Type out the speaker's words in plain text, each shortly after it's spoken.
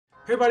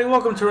Hey everybody,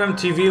 welcome to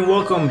MTV and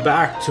welcome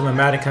back to my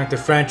Madden Connected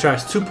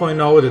Franchise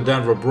 2.0 with the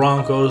Denver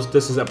Broncos.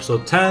 This is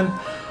episode 10.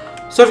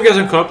 So if you guys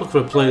are caught up, look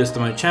for the playlist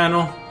on my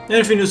channel. And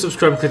if you're new,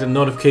 subscribe and click the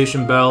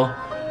notification bell.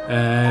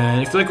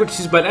 And if you like what you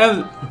see by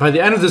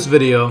the end of this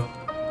video,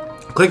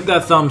 click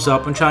that thumbs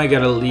up. I'm trying to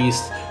get at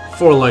least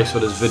 4 likes for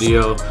this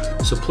video.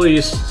 So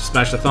please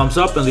smash the thumbs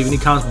up and leave any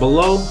comments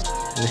below.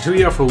 And here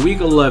we are for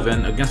week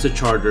 11 against the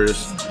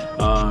Chargers.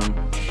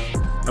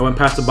 I went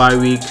past the bye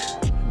week,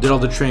 did all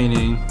the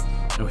training.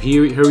 So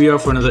here we are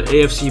for another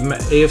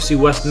AFC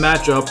West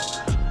matchup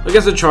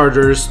against the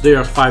Chargers. They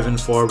are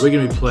 5-4. We're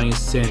gonna be playing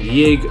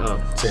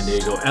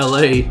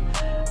LA.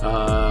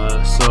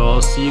 So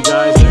I'll see you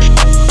guys there.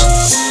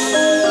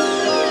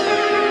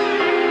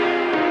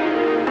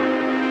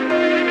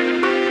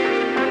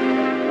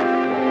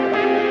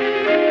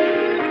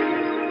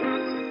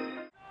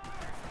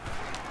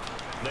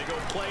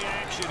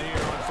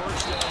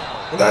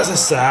 That's a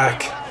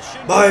sack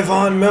by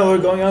Von Miller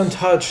going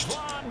untouched.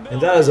 And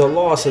that is a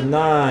loss of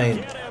 9.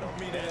 Great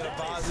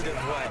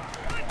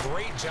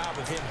job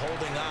of him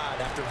holding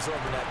on after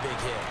absorbing that big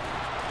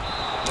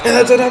hit. And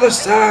that's another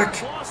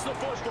sack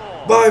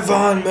by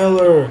Von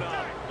Miller.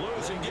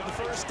 Losing the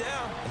first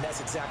down, and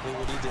that's exactly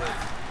what he did.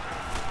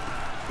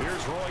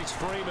 Here's Royce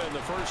Freeman,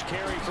 the first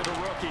carry for the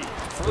rookie.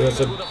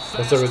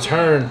 That's a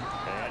return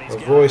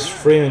of Royce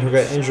Freeman, who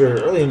got injured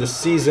early in the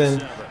season.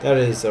 That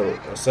is a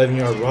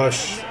 7-yard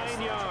rush.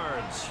 9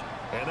 yards,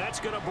 and that's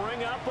going to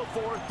bring up a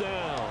 4th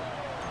down.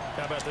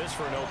 How about this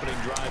for an opening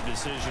drive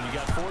decision? You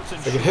got 4th and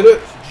I can hit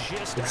it.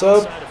 It's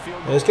up.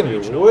 And it's going to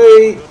be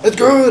way. It's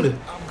good.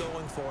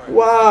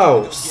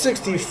 Wow.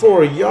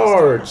 64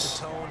 yards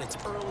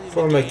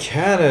for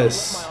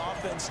McCannis.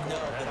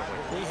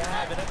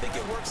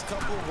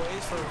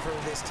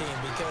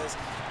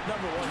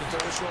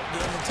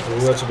 Ooh,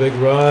 that's a big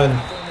run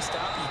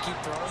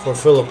for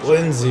Philip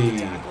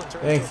Lindsay.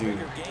 Thank you.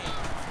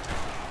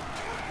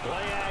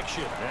 Play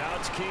action. Now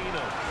it's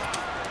keenum.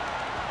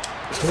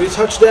 Can we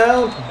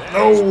touchdown?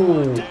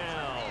 No.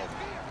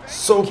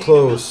 So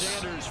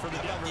close.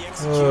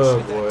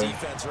 Oh boy.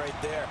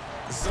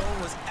 The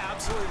zone was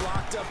absolutely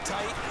locked up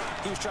tight.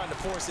 He was trying to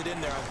force it in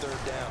there on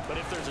 3rd down. But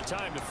if there's a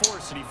time to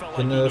force it, he felt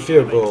like Another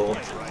field goal.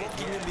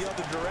 Looking in the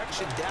other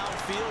direction,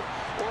 downfield,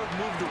 or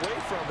moved away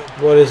from it.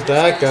 What is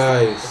that,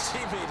 guys? The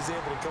teammate is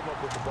able to come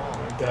up with the ball. Oh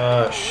my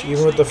gosh.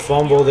 Even with the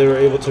fumble, they were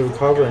able to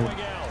recover. And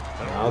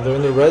now they're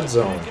in the red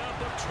zone.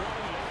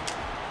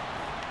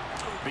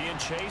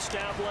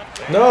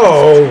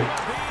 No!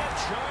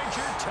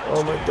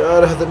 Oh my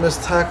god, I had the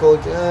missed tackle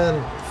again.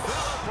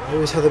 I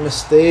always have the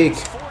mistake.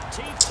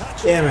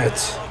 Damn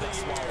it.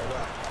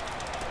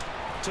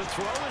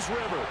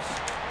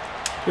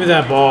 Give me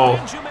that ball.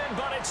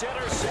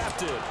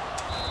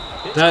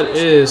 That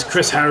is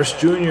Chris Harris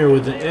Jr.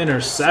 with an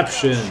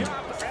interception.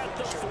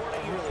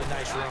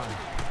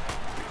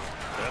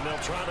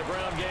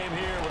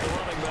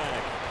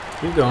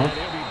 Keep going.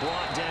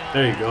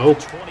 There you go.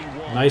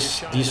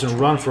 Nice, decent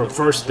run for a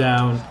 1st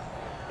down.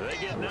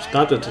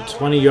 Stopped at the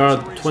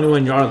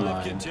 21-yard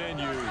line.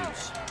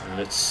 And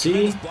let's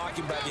see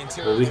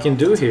what we can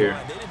do here.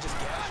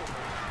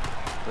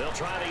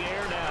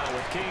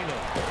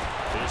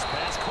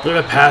 Look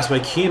at the pass by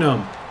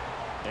Keenum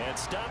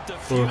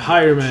for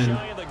Hireman.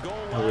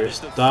 And we're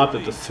stopped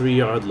at the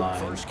 3-yard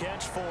line.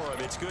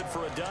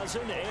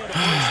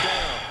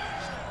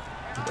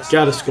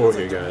 Gotta score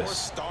here, guys.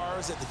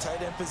 Stars at the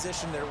tight end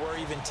position there were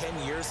even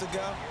 10 years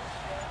ago.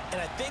 And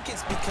I think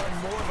it's become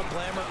more of a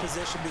glamour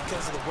position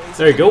because of the ways.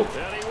 There you go.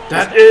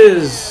 That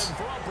is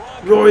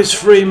Royce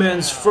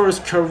Freeman's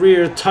first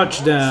career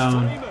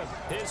touchdown.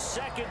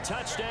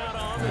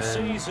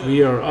 And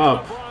we are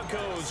up.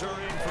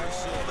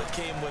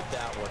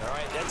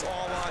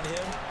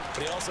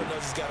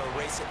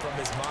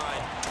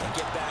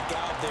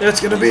 That's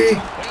going to be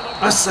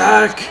a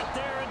sack.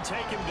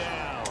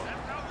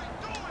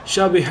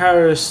 Shelby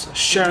Harris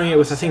sharing it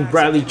with, I think,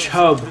 Bradley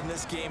Chubb.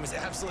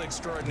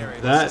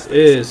 That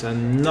is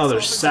another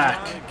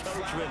sack.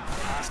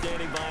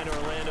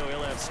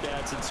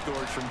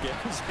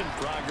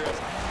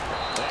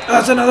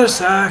 That's another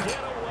sack.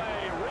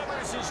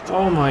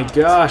 Oh my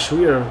gosh,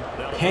 we are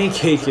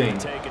pancaking.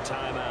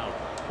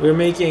 We're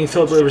making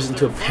Philip Rivers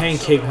into a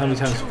pancake. How many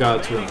times we got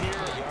it to him?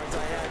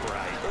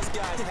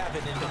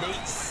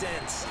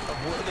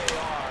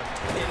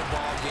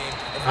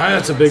 Alright,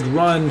 that's a big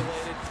run.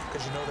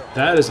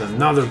 That is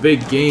another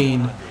big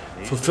gain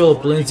for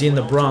Philip Lindsay and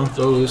the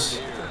Broncos.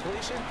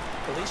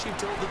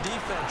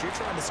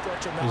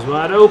 He's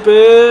wide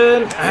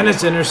open, and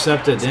it's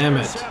intercepted. Damn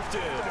it.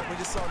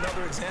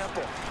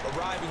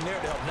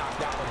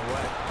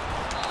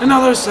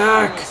 Another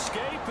sack.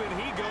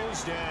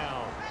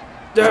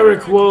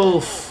 Derek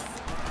Wolfe.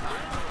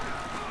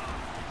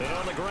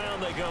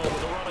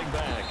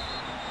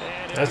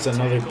 That's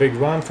another big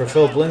run for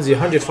Philip Lindsay.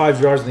 105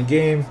 yards in the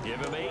game.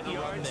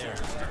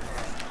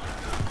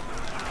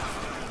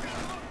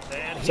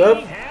 What's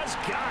up?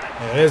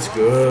 Yeah, it's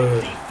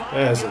good.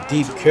 That is a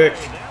deep kick.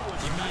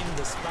 You mean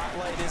the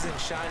spotlight isn't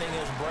shining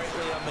as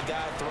brightly on the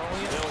guy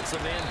throwing it? No, it's the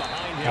man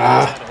behind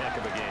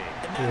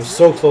He was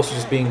so close to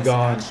just being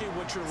gone.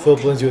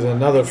 Phillip Lindsay with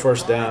another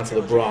first down for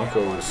the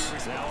Broncos.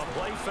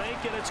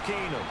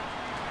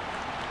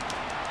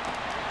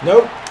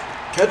 Nope.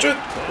 Catch it.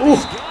 Ooh.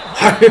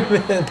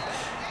 Hyman.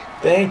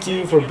 Thank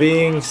you for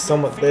being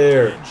somewhat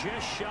there.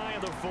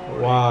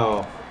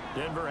 Wow.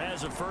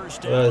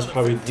 That is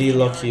probably the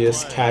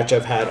luckiest catch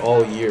I've had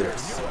all year.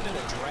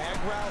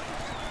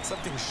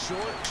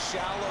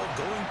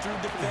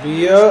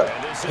 Via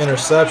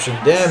interception.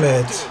 Damn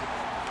it.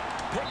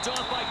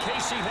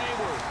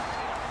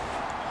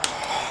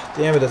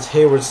 Damn it, that's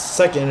Hayward's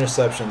second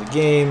interception of the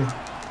game.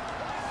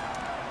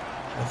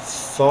 I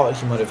thought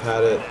he might have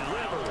had it.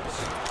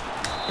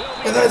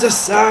 And that's a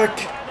sack.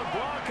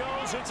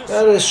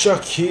 That is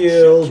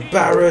Shaquille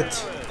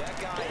Barrett.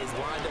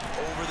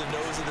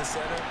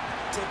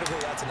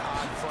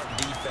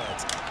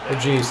 Oh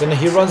jeez, and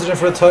he runs it in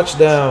for a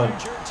touchdown.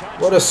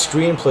 What a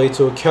screenplay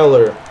to a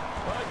Keller.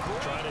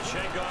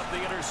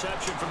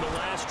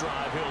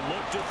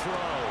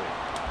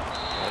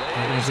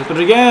 He's looking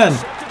again.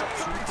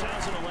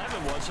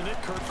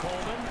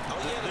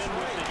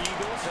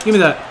 Give me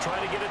that.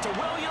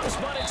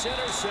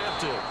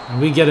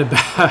 And we get it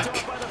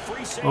back.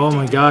 Oh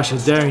my gosh,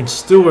 it's Adrian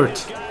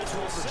Stewart.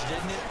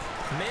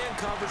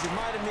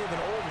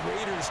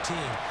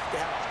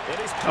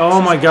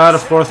 Oh my god, a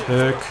fourth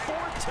pick.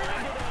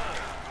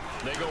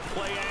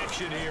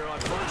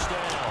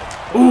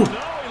 Ooh.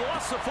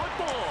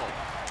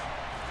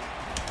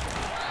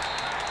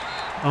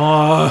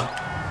 Oh.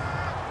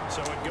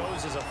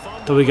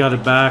 So we got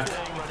it back.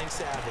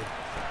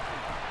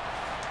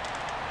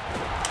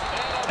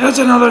 That's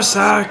another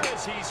sack.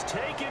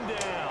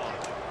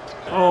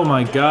 Oh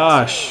my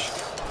gosh.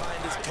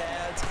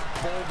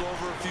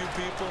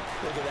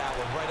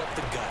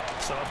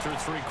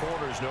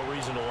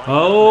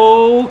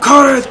 Oh,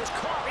 caught it!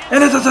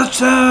 And it's a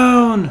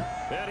touchdown!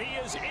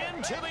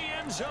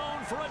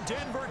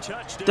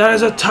 That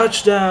is a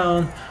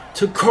touchdown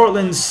to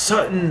Courtland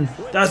Sutton.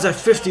 That's a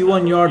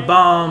 51-yard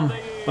bomb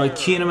by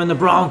Keenum and the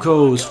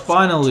Broncos.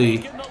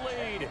 Finally,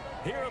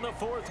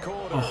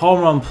 a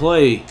home run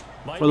play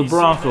for the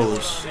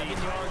Broncos.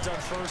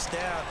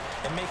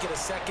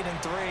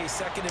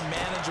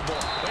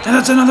 And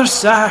that's another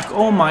sack.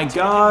 Oh my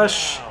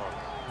gosh.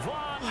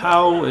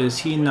 How is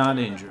he not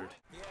injured?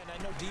 Yeah, and I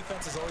know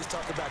defenses always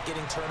talk about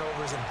getting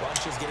turnovers and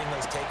bunches, getting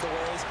those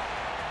takeaways.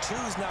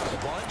 Two's not a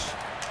bunch,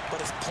 but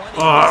it's plenty.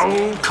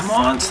 Oh, come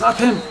on, stop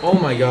him. Oh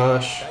my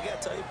gosh.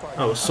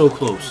 That was so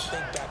close.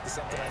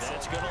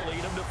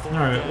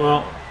 Alright,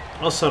 well,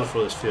 I'll settle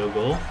for this field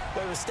goal.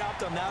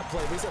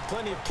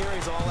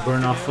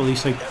 Burn off at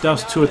least like that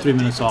was 2 or 3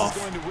 minutes off.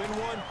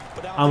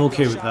 I'm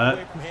okay with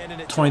that.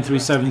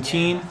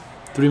 23-17,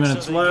 3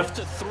 minutes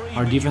left.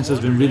 Our defense has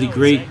been really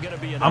great.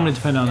 I'm going to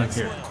depend on them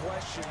here.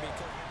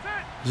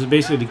 This is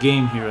basically the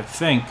game here, I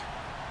think.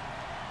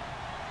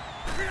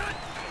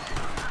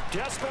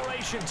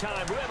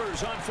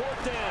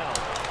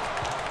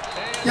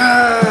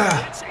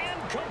 Yeah!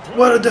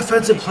 What a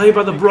defensive play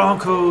by the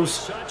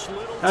Broncos.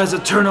 As a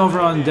turnover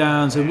on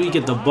downs, and we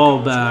get the ball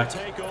back.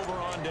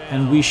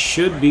 And we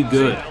should be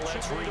good.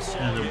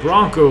 And the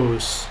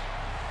Broncos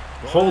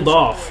hold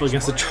off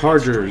against the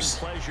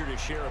Chargers,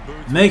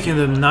 making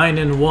them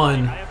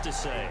 9-1.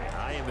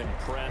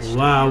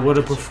 Wow, what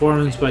a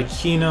performance by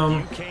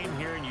Keenum.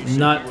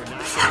 Not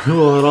performing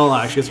well at all,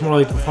 actually. It's more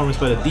like a performance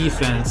by the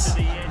defense.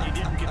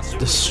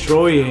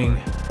 Destroying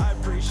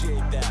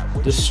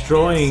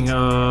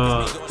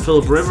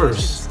Philip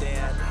Rivers.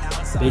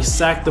 They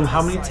sacked them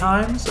how many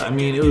times? I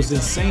mean, it was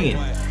insane.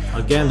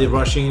 Again, the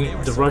rushing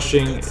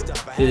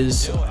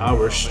is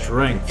our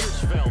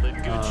strength.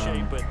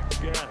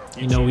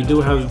 You know, we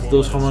do have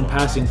those home run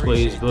passing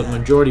plays, but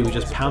majority we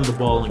just pound the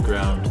ball on the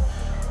ground.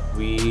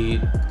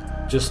 We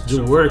just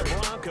do work.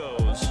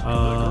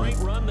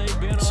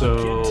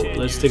 So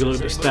let's take a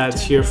look at the stats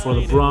here for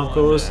the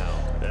Broncos.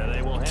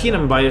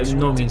 Keenum by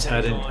no means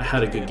had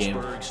a good game.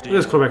 Look at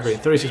his quarterback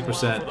rating,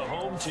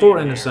 36%, 4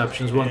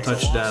 interceptions, 1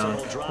 touchdown,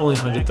 only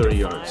 130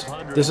 yards.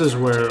 This is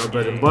where our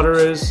bread and butter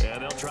is.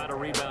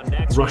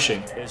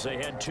 Rushing,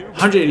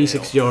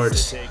 186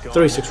 yards,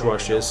 36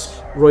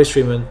 rushes. Royce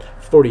Freeman,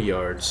 40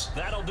 yards.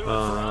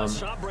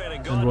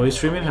 And Royce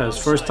Freeman has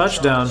first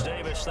touchdown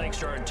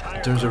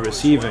in terms of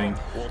receiving.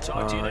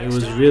 It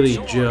was really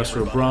just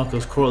for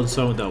Broncos. Courtland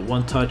Sutton with that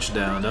 1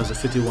 touchdown. That was a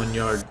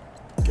 51-yard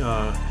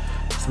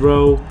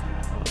throw.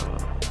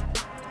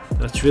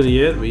 That's really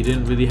it. We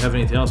didn't really have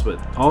anything else, but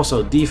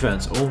also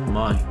defense. Oh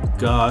my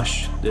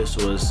gosh, this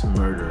was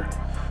murder.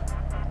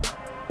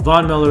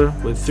 Von Miller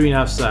with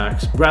 3.5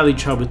 sacks. Bradley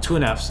Chubb with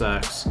 2.5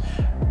 sacks.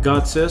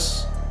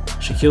 Gotsis,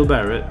 Shaquille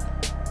Barrett,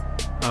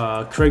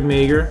 Craig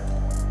Mager,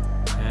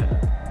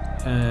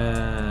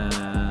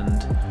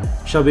 and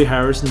Shelby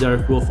Harris and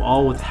Derek Wolfe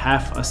all with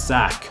half a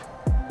sack.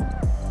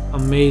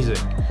 Amazing.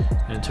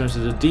 And in terms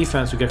of the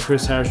defense, we got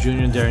Chris Harris Jr.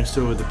 and Darren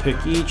Stewart with a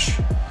pick each.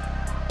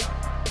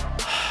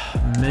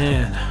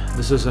 Man,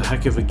 this is a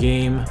heck of a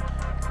game.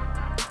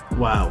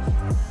 Wow.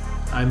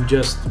 I'm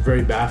just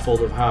very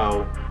baffled of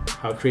how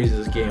crazy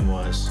this game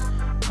was.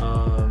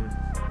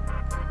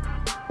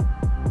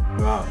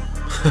 Wow.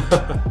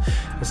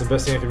 That's the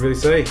best thing I can really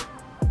say.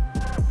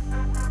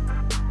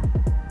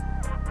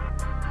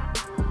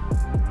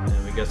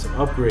 And we got some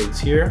upgrades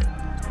here.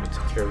 We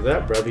took care of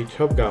that. Bradley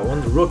Chubb got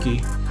one. The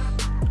rookie.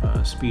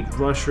 Speed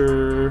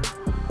rusher.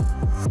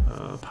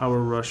 Power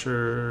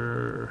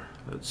rusher.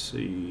 Let's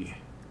see.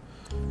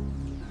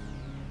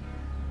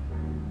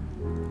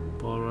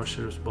 Ball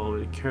rushers. Ball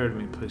already carried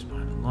me. Placed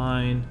behind the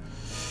line.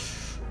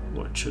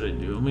 What should I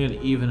do? I'm going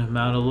to even him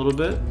out a little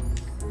bit.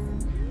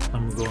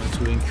 I'm going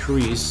to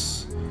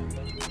increase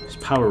his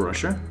power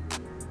rusher.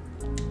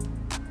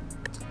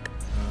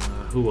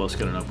 Who else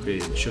got an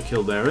upgrade?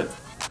 Shaquille Barrett.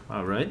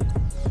 Alright.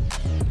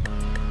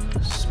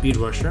 Speed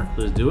rusher.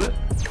 Let's do it.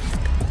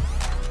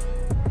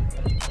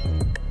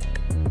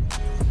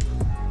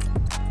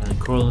 And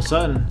Courtland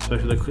Sutton,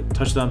 especially the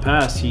touchdown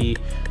pass, he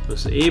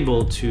was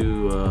able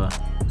to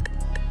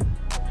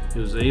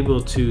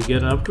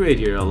get an upgrade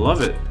here. I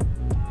love it.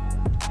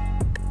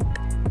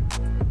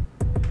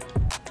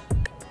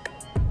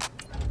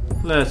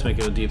 Let's make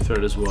it a deep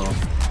threat as well.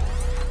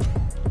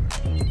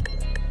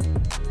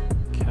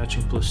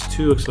 Catching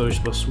 +2,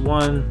 acceleration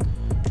 +1.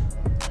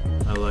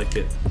 I like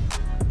it.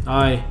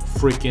 I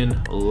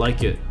freaking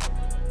like it.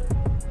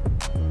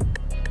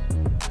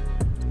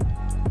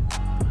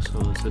 So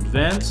let's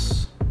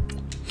advance.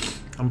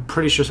 I'm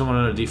pretty sure someone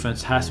on our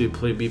defense has to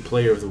be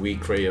player of the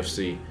week for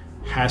AFC.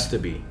 Has to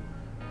be.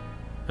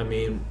 I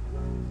mean,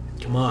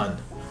 come on.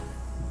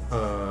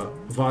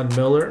 Von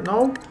Miller?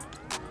 No.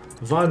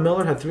 Von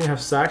Miller had 3.5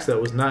 sacks.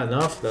 That was not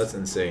enough. That's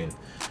insane.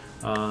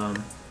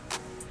 The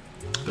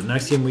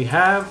next game we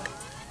have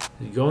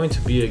is going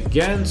to be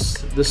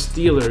against the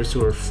Steelers,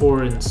 who are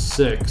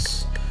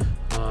 4-6.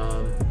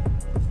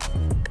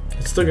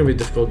 It's still going to be a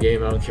difficult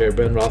game. I don't care.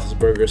 Ben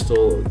Roethlisberger is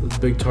still the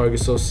big target.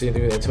 Still seeing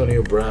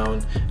Antonio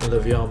Brown and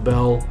Le'Veon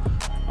Bell.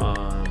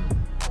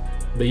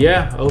 But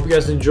yeah, I hope you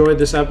guys enjoyed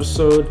this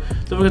episode.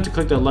 Don't forget to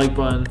click that like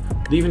button.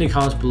 Leave any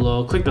comments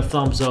below. Click the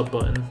thumbs up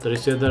button. Did I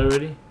say that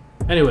already?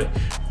 Anyway.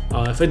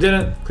 If I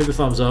didn't, click the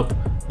thumbs up,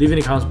 leave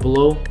any comments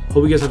below.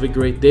 Hope you guys have a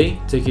great day,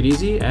 take it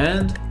easy,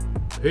 and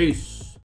peace.